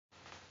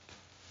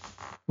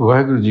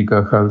Waheguru Ji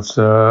Ka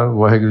Khalsa,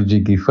 Waheguru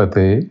Ji Ki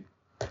Fateh.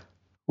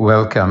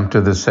 Welcome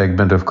to the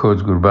segment of Coach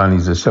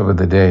Gurbani's A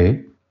Sabad a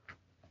Day.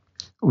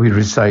 We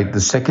recite the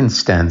second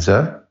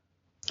stanza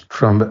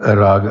from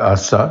Rag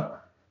Asa,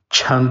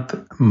 Chant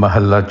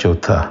Mahalla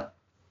Chotha,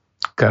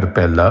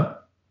 Karpella,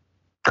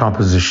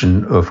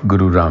 composition of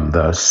Guru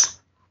Ramdas.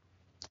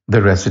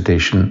 The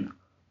recitation,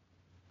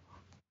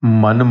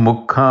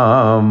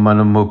 Manmukha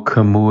Manmukh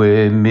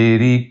Mue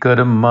Meri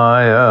Kar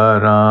Maya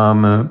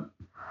Ram.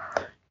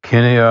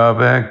 खिन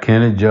आवे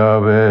खिन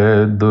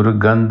जावे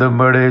दुर्गंध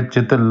बड़े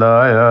चित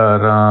लाया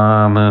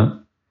राम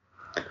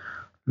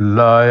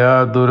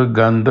लाया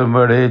दुर्गंध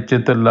बड़े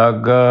चित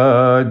लागा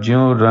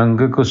ज्यों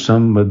रंग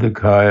कुसुम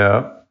दिखाया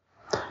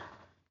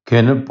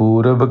खिन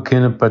पूरब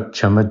खिन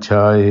पश्चिम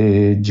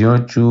छाए ज्यों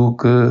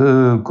चूक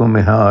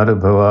कुम्हार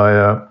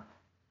भवाया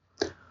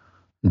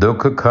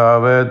दुख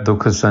खावे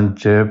दुख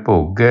संचय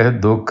भोगे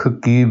दुख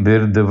की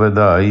बिरद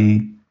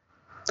वधाई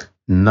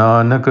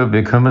नानक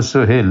बिखम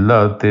सुहेला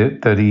ते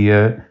तरिय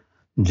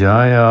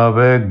जाय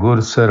आवे gur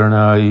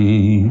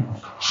saranai.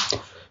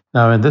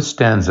 Now in this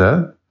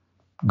stanza,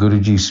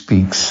 Guruji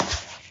speaks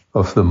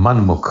of the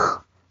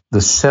Manmukh,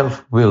 the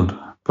self-willed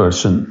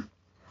person.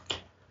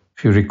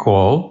 If you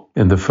recall,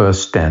 in the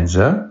first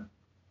stanza,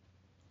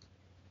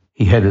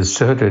 he had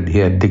asserted, he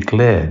had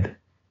declared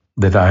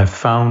that I have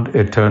found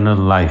eternal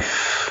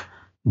life.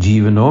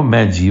 Jivano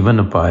main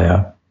jivan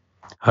paya.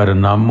 Har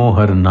namo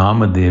har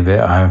naam deve,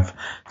 I have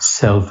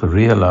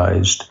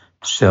self-realized,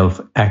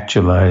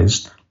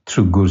 self-actualized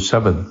through Gur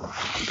Sabad.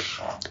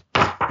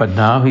 But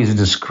now he's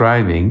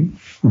describing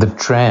the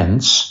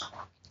trance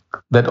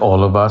that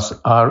all of us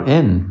are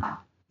in,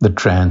 the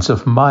trance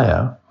of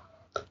Maya.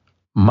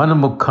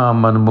 Manmukha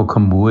Manmukh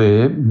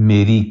Mue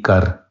Meri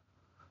Kar,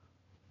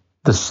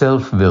 the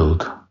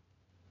self-willed.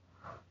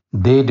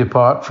 They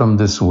depart from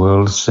this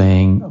world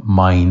saying,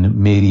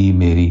 mine, meri,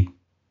 meri.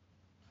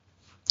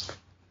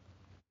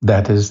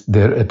 That is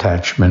their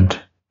attachment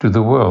to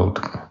the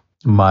world.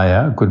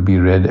 Maya could be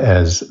read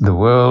as the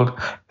world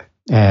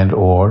and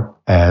or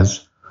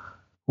as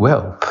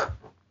wealth.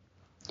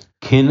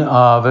 Khin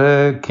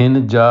ave,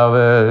 khin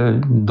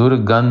jave,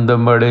 durgand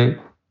made,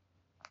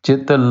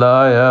 chit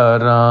laya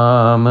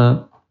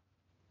ram.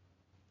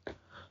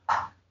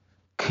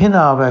 Khin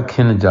ave,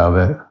 khin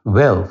jave,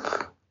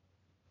 wealth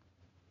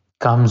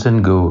comes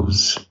and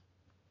goes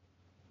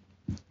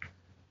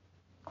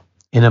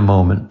in a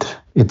moment.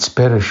 It's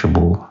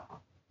perishable.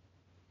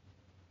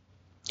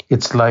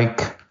 It's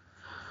like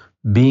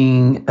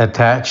being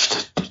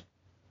attached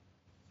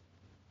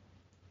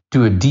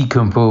to a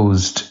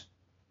decomposed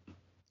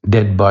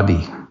dead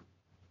body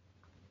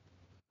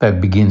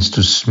that begins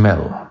to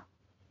smell.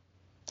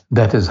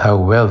 That is how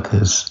wealth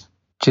is.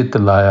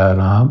 Chitalaya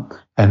Ram,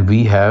 and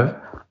we have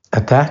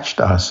attached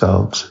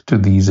ourselves to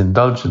these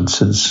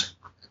indulgences.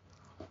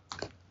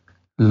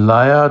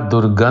 Laya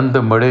durgand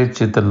made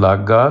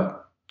chitalaga,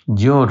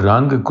 ज्यों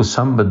रंग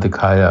कुसुम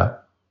दिखाया.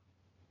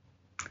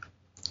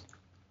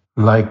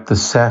 Like the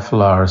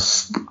safflower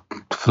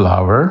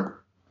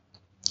flower,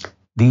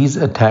 these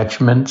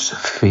attachments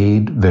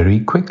fade very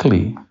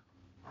quickly.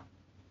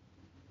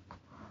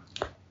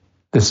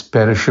 This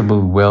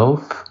perishable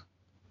wealth,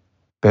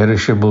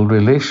 perishable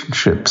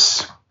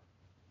relationships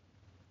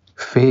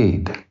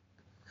fade.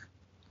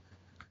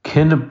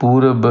 Khin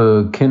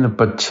purab, khin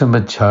pachcham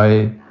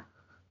chhaye,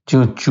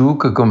 ज्यों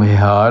चूक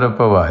कुम्हार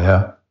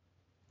पवाया.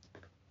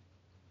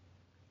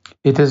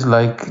 It is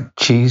like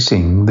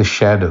chasing the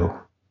shadow.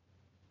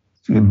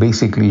 You're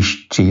basically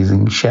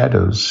chasing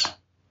shadows.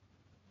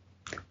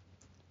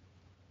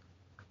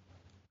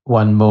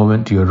 One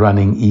moment you're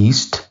running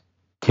east,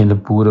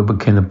 Kinapurab,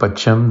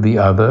 Kinapacham, the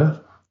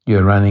other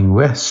you're running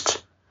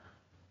west.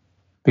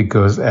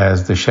 Because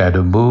as the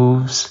shadow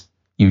moves,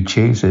 you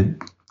chase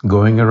it,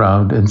 going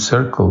around in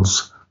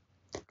circles,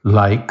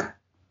 like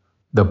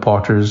the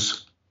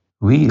potter's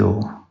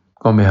wheel,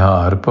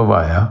 Komihar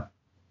Pavaya.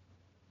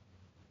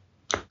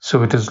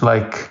 So it is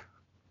like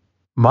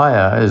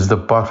Maya is the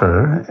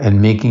potter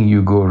and making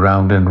you go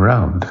round and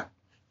round.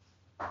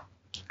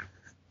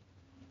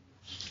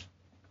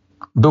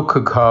 Dukh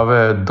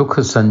khave, dukh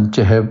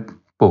sancheh,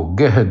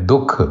 bhogeh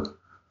dukh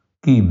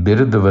ki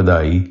bird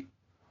vadai.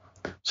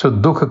 So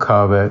dukh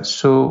khave,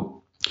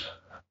 so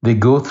they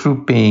go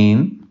through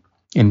pain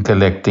in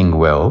collecting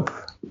wealth.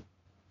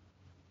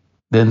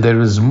 Then there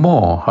is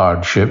more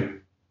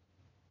hardship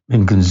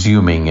in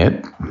consuming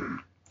it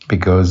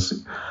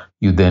because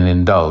you then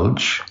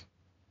indulge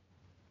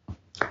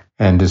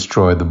and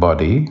destroy the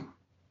body,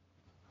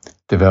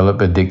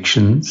 develop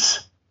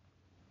addictions.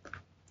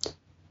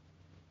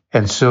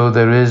 And so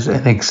there is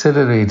an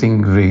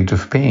accelerating rate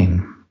of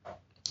pain.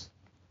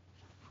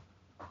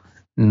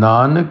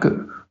 Nanak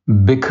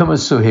bikham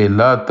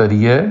suhela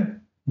tariye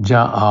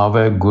ja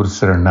ave gur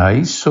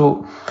saranai.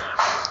 So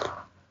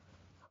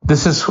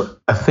this is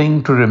a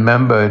thing to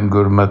remember in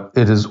Gurmat.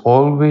 It is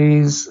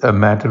always a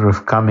matter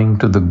of coming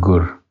to the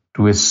Gur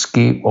to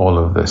escape all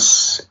of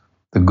this.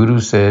 The Guru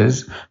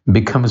says,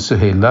 Bikham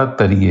suhela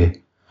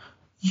tariye.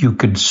 You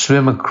could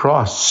swim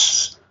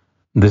across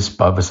this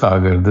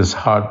Bhavasagar, this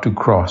hard to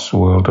cross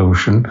world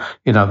ocean.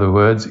 In other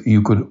words,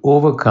 you could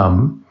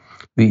overcome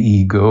the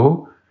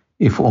ego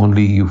if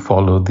only you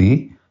follow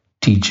the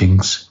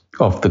teachings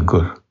of the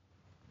Guru.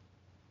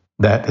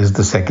 That is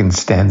the second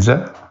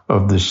stanza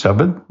of the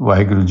Sabad.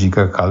 Vaheguru Ji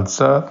Ka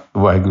Khalsa,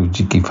 Vaheguru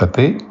Ji Ki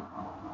Fateh.